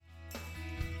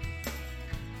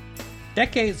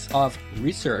Decades of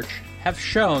research have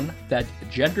shown that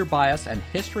gender bias and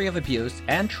history of abuse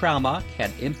and trauma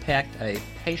can impact a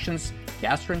patient's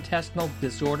gastrointestinal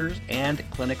disorders and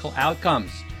clinical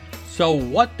outcomes. So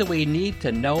what do we need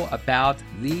to know about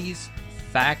these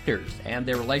factors and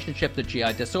their relationship to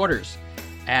GI disorders?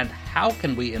 And how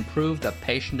can we improve the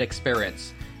patient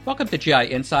experience? Welcome to GI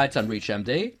Insights on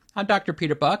ReachMD. I'm Dr.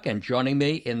 Peter Buck, and joining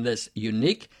me in this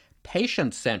unique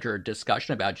patient-centered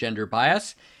discussion about gender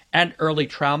bias and early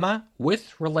trauma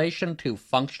with relation to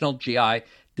functional GI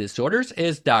disorders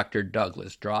is Dr.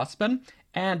 Douglas Drossman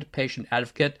and patient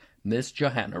advocate Ms.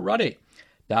 Johanna Ruddy.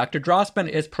 Dr. Drossman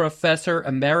is Professor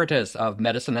Emeritus of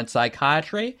Medicine and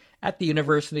Psychiatry at the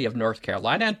University of North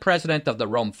Carolina and president of the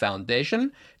Rome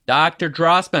Foundation. Dr.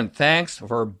 Drossman, thanks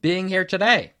for being here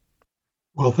today.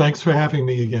 Well, thanks for having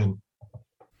me again.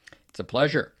 It's a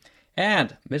pleasure.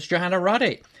 And Ms. Johanna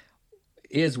Ruddy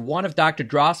is one of Dr.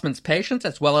 Drossman's patients,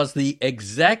 as well as the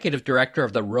executive director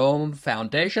of the Rome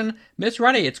Foundation. Ms.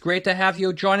 Ruddy, it's great to have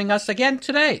you joining us again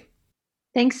today.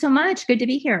 Thanks so much. Good to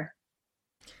be here.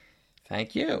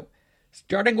 Thank you.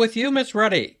 Starting with you, Ms.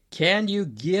 Ruddy, can you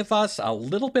give us a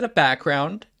little bit of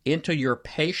background into your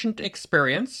patient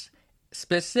experience?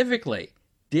 Specifically,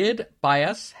 did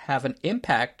bias have an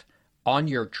impact on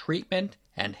your treatment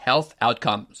and health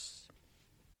outcomes?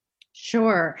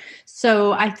 Sure.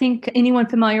 So I think anyone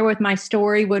familiar with my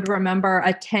story would remember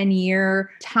a 10-year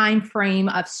time frame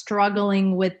of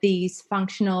struggling with these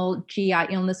functional GI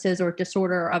illnesses or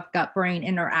disorder of gut-brain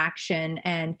interaction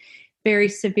and very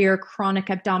severe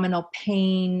chronic abdominal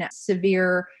pain,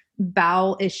 severe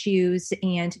bowel issues,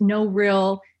 and no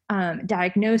real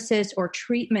diagnosis or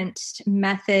treatment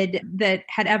method that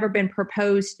had ever been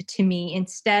proposed to me.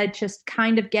 Instead, just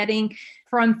kind of getting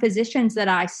from physicians that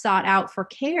I sought out for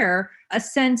care a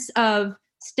sense of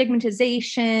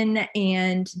stigmatization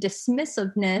and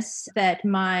dismissiveness that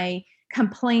my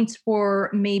complaints were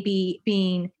maybe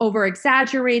being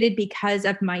over-exaggerated because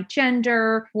of my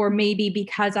gender, or maybe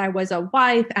because I was a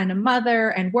wife and a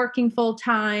mother and working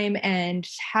full-time and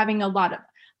having a lot of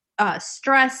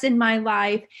stress in my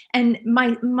life, and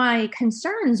my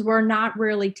concerns were not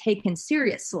really taken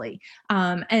seriously.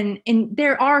 And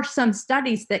there are some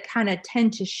studies that kind of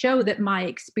tend to show that my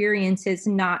experience is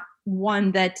not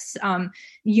one that's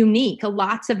unique.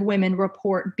 Lots of women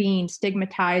report being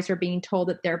stigmatized or being told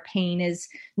that their pain is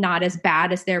not as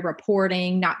bad as they're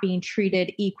reporting, not being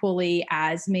treated equally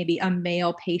as maybe a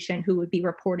male patient who would be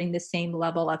reporting the same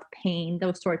level of pain,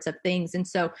 those sorts of things. And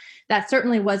so that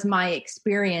certainly was my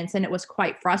experience, and it was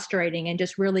quite frustrating and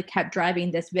just really kept driving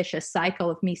this vicious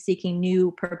cycle of me seeking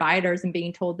new providers and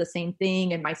being told the same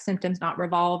thing, and my symptoms not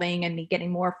revolving, and me getting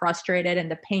more frustrated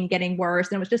and the pain getting worse.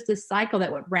 And it was just this cycle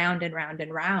that went round and round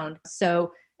and round.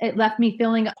 So it left me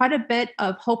feeling quite a bit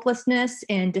of hopelessness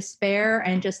and despair,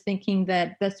 and just thinking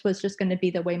that this was just going to be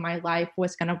the way my life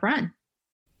was going to run.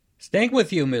 Staying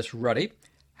with you, Ms. Ruddy,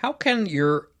 how can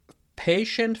your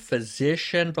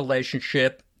patient-physician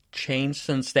relationship change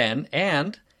since then?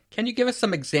 And can you give us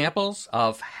some examples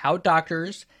of how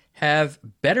doctors have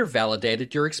better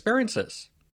validated your experiences?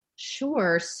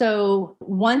 Sure. So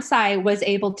once I was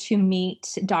able to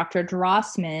meet Dr.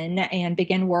 Drossman and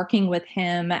begin working with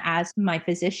him as my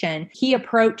physician, he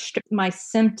approached my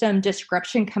symptom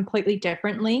description completely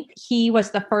differently. He was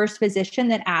the first physician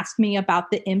that asked me about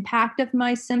the impact of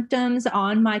my symptoms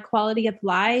on my quality of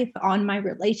life, on my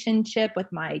relationship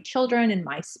with my children and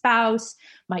my spouse,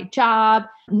 my job.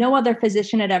 No other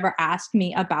physician had ever asked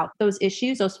me about those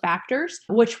issues, those factors,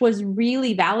 which was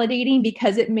really validating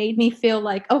because it made me feel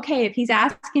like, okay, if he's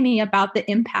asking me about the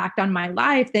impact on my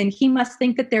life, then he must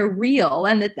think that they're real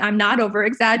and that I'm not over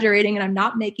exaggerating and I'm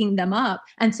not making them up.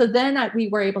 And so then we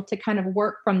were able to kind of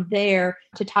work from there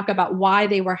to talk about why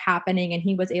they were happening. And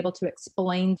he was able to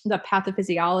explain the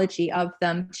pathophysiology of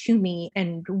them to me.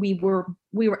 And we were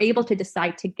able to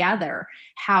decide together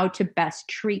how to best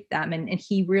treat them. And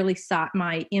he really sought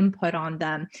my input on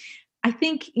them. I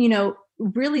think,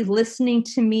 really listening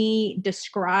to me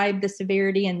describe the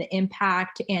severity and the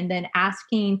impact, and then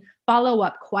asking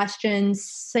follow-up questions,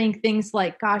 saying things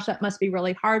like, gosh, that must be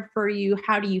really hard for you.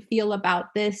 How do you feel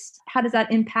about this? How does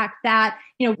that impact that?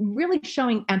 Really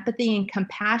showing empathy and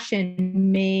compassion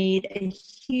made a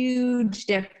huge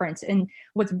difference and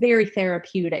was very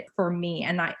therapeutic for me.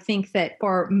 And I think that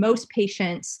for most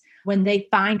patients, when they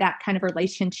find that kind of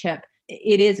relationship,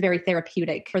 it is very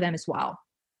therapeutic for them as well.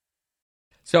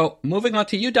 So moving on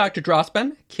to you, Dr.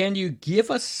 Drossman, can you give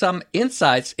us some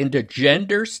insights into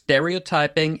gender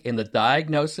stereotyping in the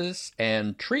diagnosis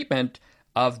and treatment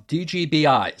of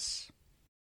DGBIs?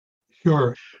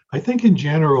 Sure. I think in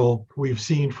general, we've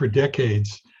seen for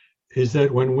decades is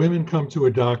that when women come to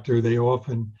a doctor, they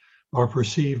often are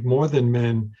perceived more than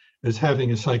men as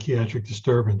having a psychiatric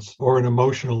disturbance or an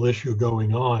emotional issue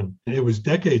going on. It was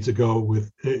decades ago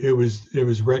it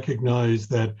was recognized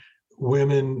that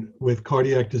women with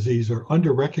cardiac disease are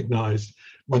underrecognized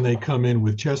when they come in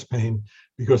with chest pain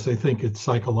because they think it's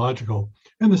psychological.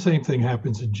 And the same thing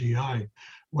happens in GI.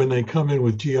 When they come in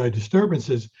with GI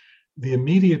disturbances, the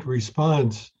immediate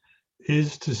response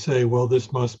is to say, well,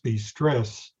 this must be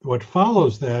stress. What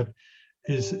follows that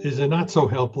is a not so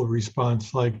helpful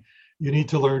response, like you need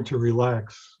to learn to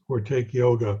relax or take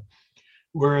yoga.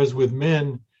 Whereas with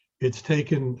men, it's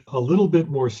taken a little bit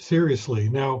more seriously.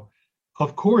 Now,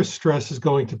 of course, stress is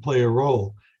going to play a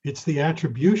role. It's the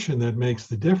attribution that makes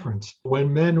the difference.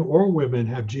 When men or women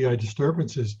have GI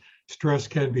disturbances, stress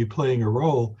can be playing a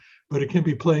role, but it can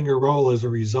be playing a role as a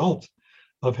result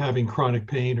of having chronic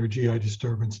pain or GI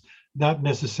disturbance, not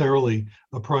necessarily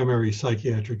a primary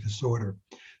psychiatric disorder.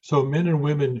 So men and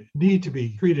women need to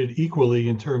be treated equally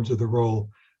in terms of the role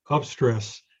of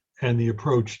stress and the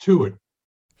approach to it.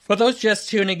 For those just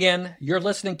tuning in, you're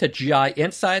listening to GI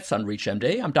Insights on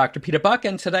ReachMD. I'm Dr. Peter Buck,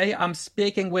 and today I'm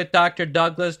speaking with Dr.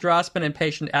 Douglas Drossman and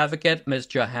patient advocate Ms.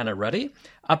 Johanna Reddy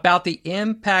about the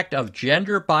impact of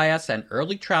gender bias and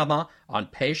early trauma on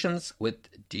patients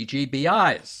with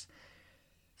DGBIs.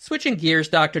 Switching gears,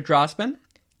 Dr. Drossman,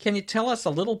 can you tell us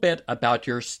a little bit about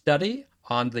your study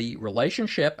on the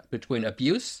relationship between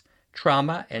abuse,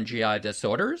 trauma, and GI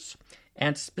disorders?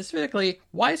 And specifically,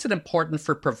 why is it important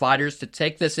for providers to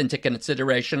take this into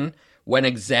consideration when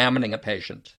examining a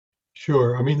patient?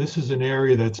 Sure. I mean, this is an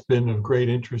area that's been of great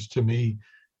interest to me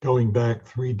going back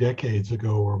 3 decades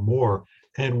ago or more.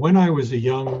 And when I was a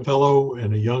young fellow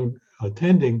and a young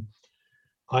attending,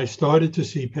 I started to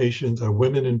see patients,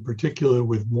 women in particular,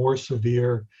 with more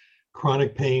severe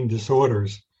chronic pain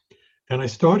disorders. And I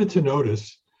started to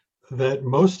notice that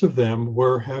most of them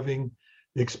were having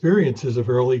experiences of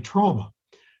early trauma.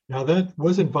 Now, that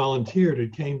wasn't volunteered.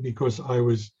 It came because I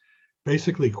was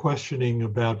basically questioning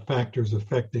about factors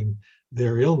affecting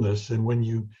their illness. And when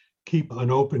you keep an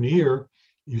open ear,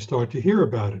 you start to hear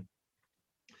about it.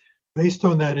 Based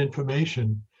on that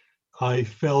information, I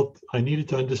felt I needed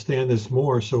to understand this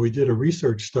more. So we did a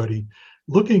research study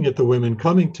looking at the women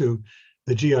coming to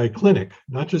the GI clinic,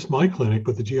 not just my clinic,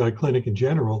 but the GI clinic in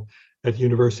general at the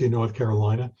University of North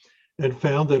Carolina, and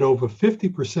found that over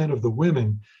 50% of the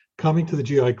women coming to the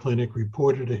GI clinic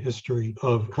reported a history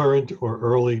of current or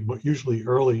early, usually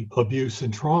early abuse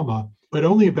and trauma, but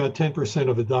only about 10%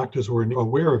 of the doctors were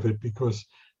aware of it because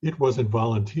it wasn't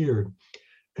volunteered.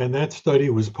 And that study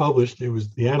was published. It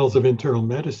was the Annals of Internal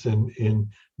Medicine in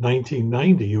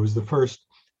 1990. It was the first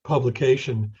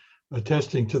publication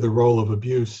attesting to the role of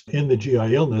abuse in the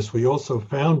GI illness. We also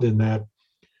found in that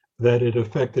it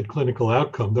affected clinical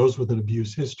outcome. Those with an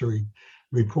abuse history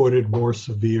reported more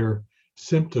severe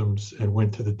symptoms and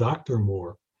went to the doctor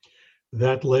more.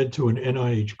 That led to an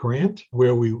NIH grant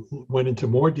where we went into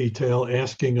more detail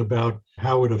asking about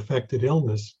how it affected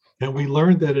illness. And we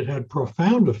learned that it had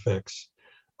profound effects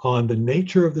on the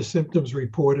nature of the symptoms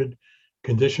reported,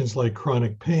 conditions like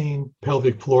chronic pain,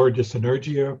 pelvic floor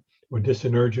dyssynergia or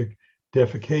dyssynergic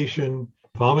defecation,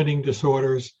 vomiting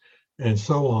disorders, and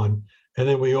so on. And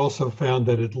then we also found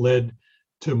that it led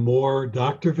to more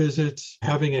doctor visits.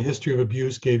 Having a history of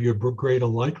abuse gave you a greater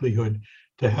likelihood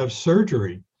to have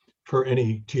surgery for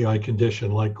any GI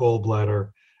condition like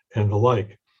gallbladder and the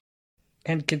like.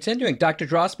 And continuing, Dr.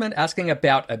 Drossman asking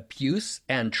about abuse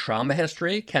and trauma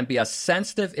history can be a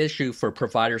sensitive issue for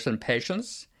providers and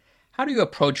patients. How do you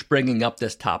approach bringing up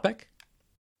this topic?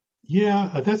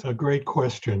 Yeah, that's a great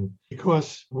question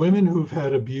because women who've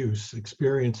had abuse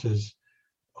experiences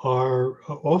are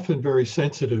often very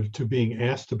sensitive to being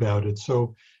asked about it.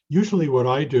 So usually what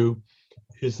I do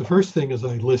is the first thing is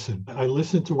I listen. I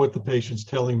listen to what the patient's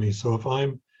telling me. So if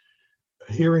I'm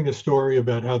hearing a story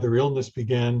about how their illness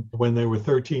began when they were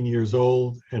 13 years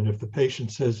old, and if the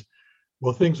patient says,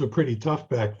 well, things were pretty tough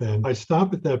back then, I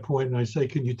stop at that point and I say,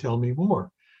 can you tell me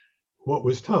more? What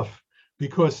was tough?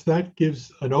 Because that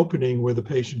gives an opening where the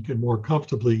patient can more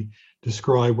comfortably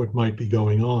describe what might be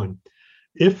going on.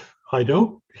 If I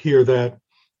don't hear that,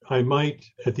 I might,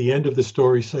 at the end of the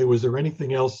story, say, was there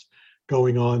anything else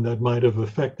going on that might have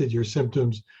affected your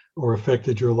symptoms or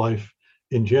affected your life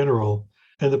in general?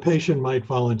 And the patient might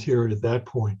volunteer it at that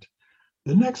point.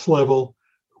 The next level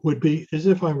would be as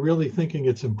if I'm really thinking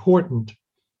it's important,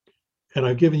 and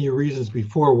I've given you reasons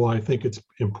before why I think it's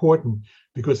important,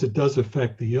 because it does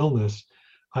affect the illness.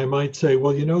 I might say,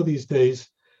 well, these days,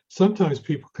 sometimes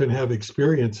people can have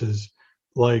experiences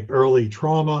like early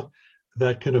trauma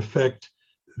that can affect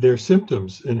their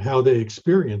symptoms and how they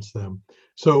experience them.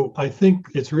 So I think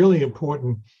it's really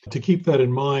important to keep that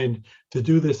in mind, to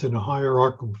do this in a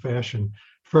hierarchical fashion.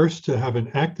 First, to have an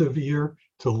active ear,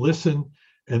 to listen,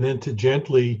 and then to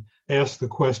gently ask the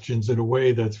questions in a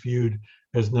way that's viewed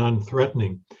as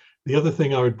non-threatening. The other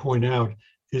thing I would point out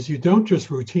is you don't just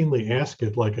routinely ask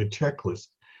it like a checklist.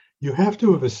 You have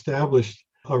to have established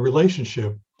a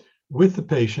relationship with the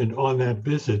patient on that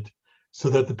visit so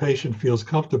that the patient feels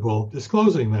comfortable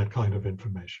disclosing that kind of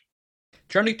information.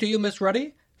 Turning to you, Ms.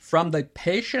 Ruddy, from the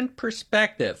patient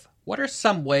perspective, what are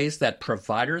some ways that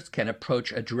providers can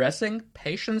approach addressing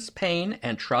patients' pain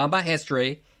and trauma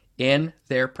history in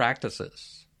their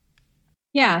practices?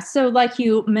 Yeah, so like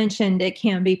you mentioned, it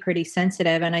can be pretty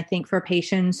sensitive. And I think for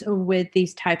patients with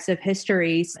these types of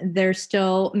histories, there's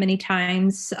still many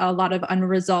times a lot of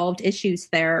unresolved issues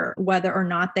there, whether or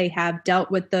not they have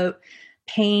dealt with the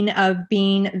pain of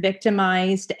being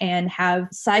victimized and have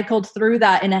cycled through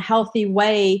that in a healthy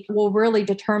way will really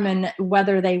determine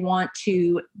whether they want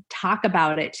to talk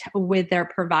about it with their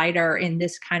provider in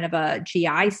this kind of a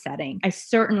GI setting. I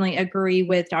certainly agree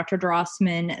with Dr.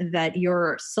 Drossman that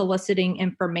you're soliciting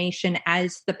information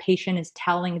as the patient is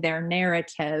telling their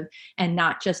narrative and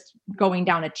not just going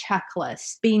down a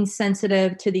checklist. Being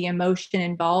sensitive to the emotion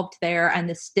involved there and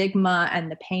the stigma and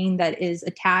the pain that is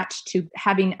attached to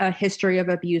having a history of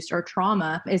abuse or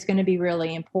trauma is going to be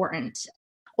really important.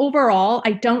 Overall,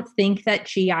 I don't think that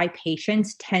GI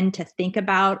patients tend to think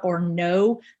about or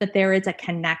know that there is a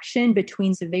connection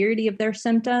between severity of their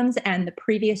symptoms and the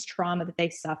previous trauma that they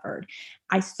suffered.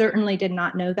 I certainly did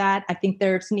not know that. I think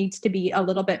there needs to be a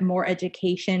little bit more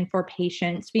education for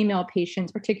patients, female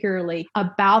patients particularly,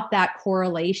 about that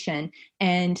correlation.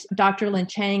 And Dr. Lynn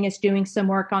Chang is doing some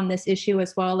work on this issue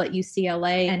as well at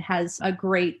UCLA and has a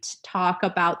great talk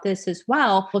about this as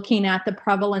well, looking at the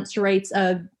prevalence rates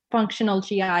of functional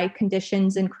GI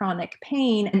conditions and chronic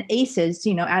pain and ACEs,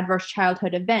 adverse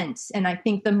childhood events. And I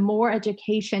think the more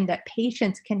education that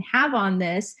patients can have on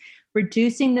this,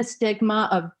 reducing the stigma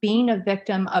of being a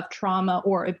victim of trauma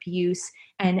or abuse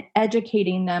and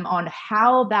educating them on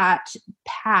how that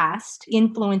past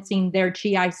influencing their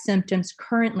GI symptoms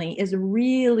currently is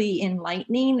really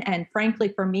enlightening. And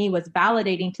frankly, for me, was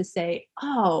validating to say,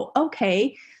 oh,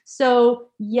 okay. So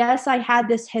yes, I had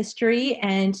this history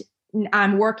and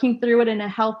I'm working through it in a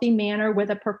healthy manner with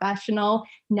a professional.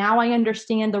 Now I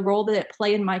understand the role that it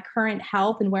played in my current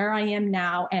health and where I am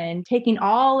now. And taking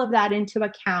all of that into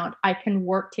account, I can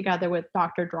work together with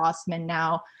Dr. Drossman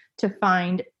now to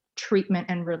find treatment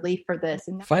and relief for this.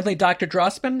 Finally, Dr.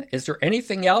 Drossman, is there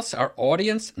anything else our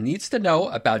audience needs to know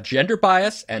about gender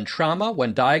bias and trauma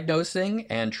when diagnosing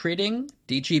and treating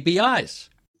DGBIs?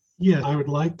 Yeah, I would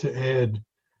like to add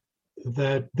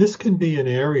that this can be an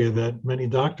area that many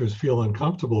doctors feel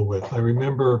uncomfortable with. I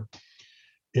remember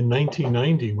in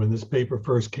 1990, when this paper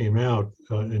first came out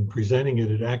and presenting it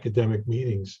at academic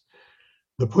meetings,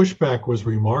 the pushback was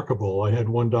remarkable. I had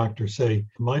one doctor say,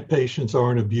 my patients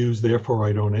aren't abused, therefore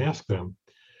I don't ask them.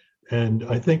 And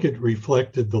I think it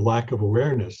reflected the lack of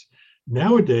awareness.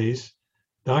 Nowadays,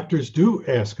 doctors do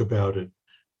ask about it,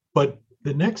 but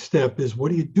the next step is,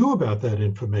 what do you do about that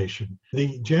information?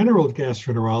 The general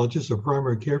gastroenterologist or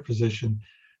primary care physician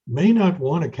may not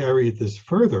want to carry this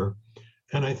further.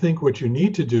 And I think what you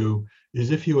need to do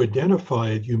is, if you identify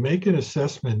it, you make an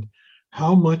assessment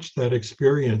how much that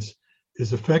experience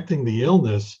is affecting the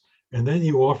illness, and then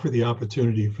you offer the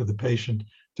opportunity for the patient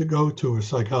to go to a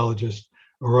psychologist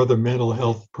or other mental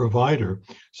health provider.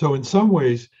 So in some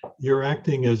ways, you're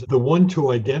acting as the one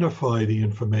to identify the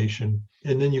information,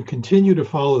 and then you continue to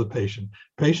follow the patient.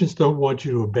 Patients don't want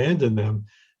you to abandon them,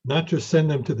 not just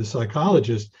send them to the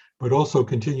psychologist, but also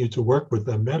continue to work with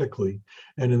them medically.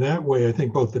 And in that way, I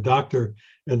think both the doctor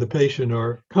and the patient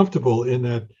are comfortable in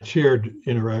that shared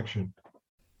interaction.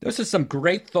 Those are some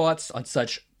great thoughts on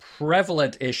such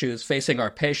prevalent issues facing our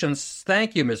patients.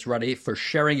 Thank you, Ms. Ruddy, for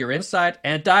sharing your insight.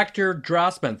 And Dr.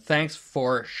 Drossman, thanks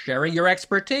for sharing your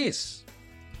expertise.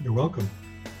 You're welcome.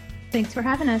 Thanks for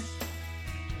having us.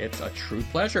 It's a true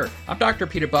pleasure. I'm Dr.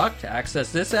 Peter Buck. To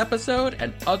access this episode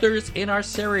and others in our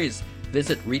series,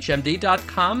 visit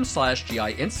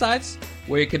reachmd.com/GI Insights,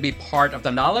 where you can be part of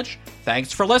the knowledge.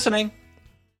 Thanks for listening.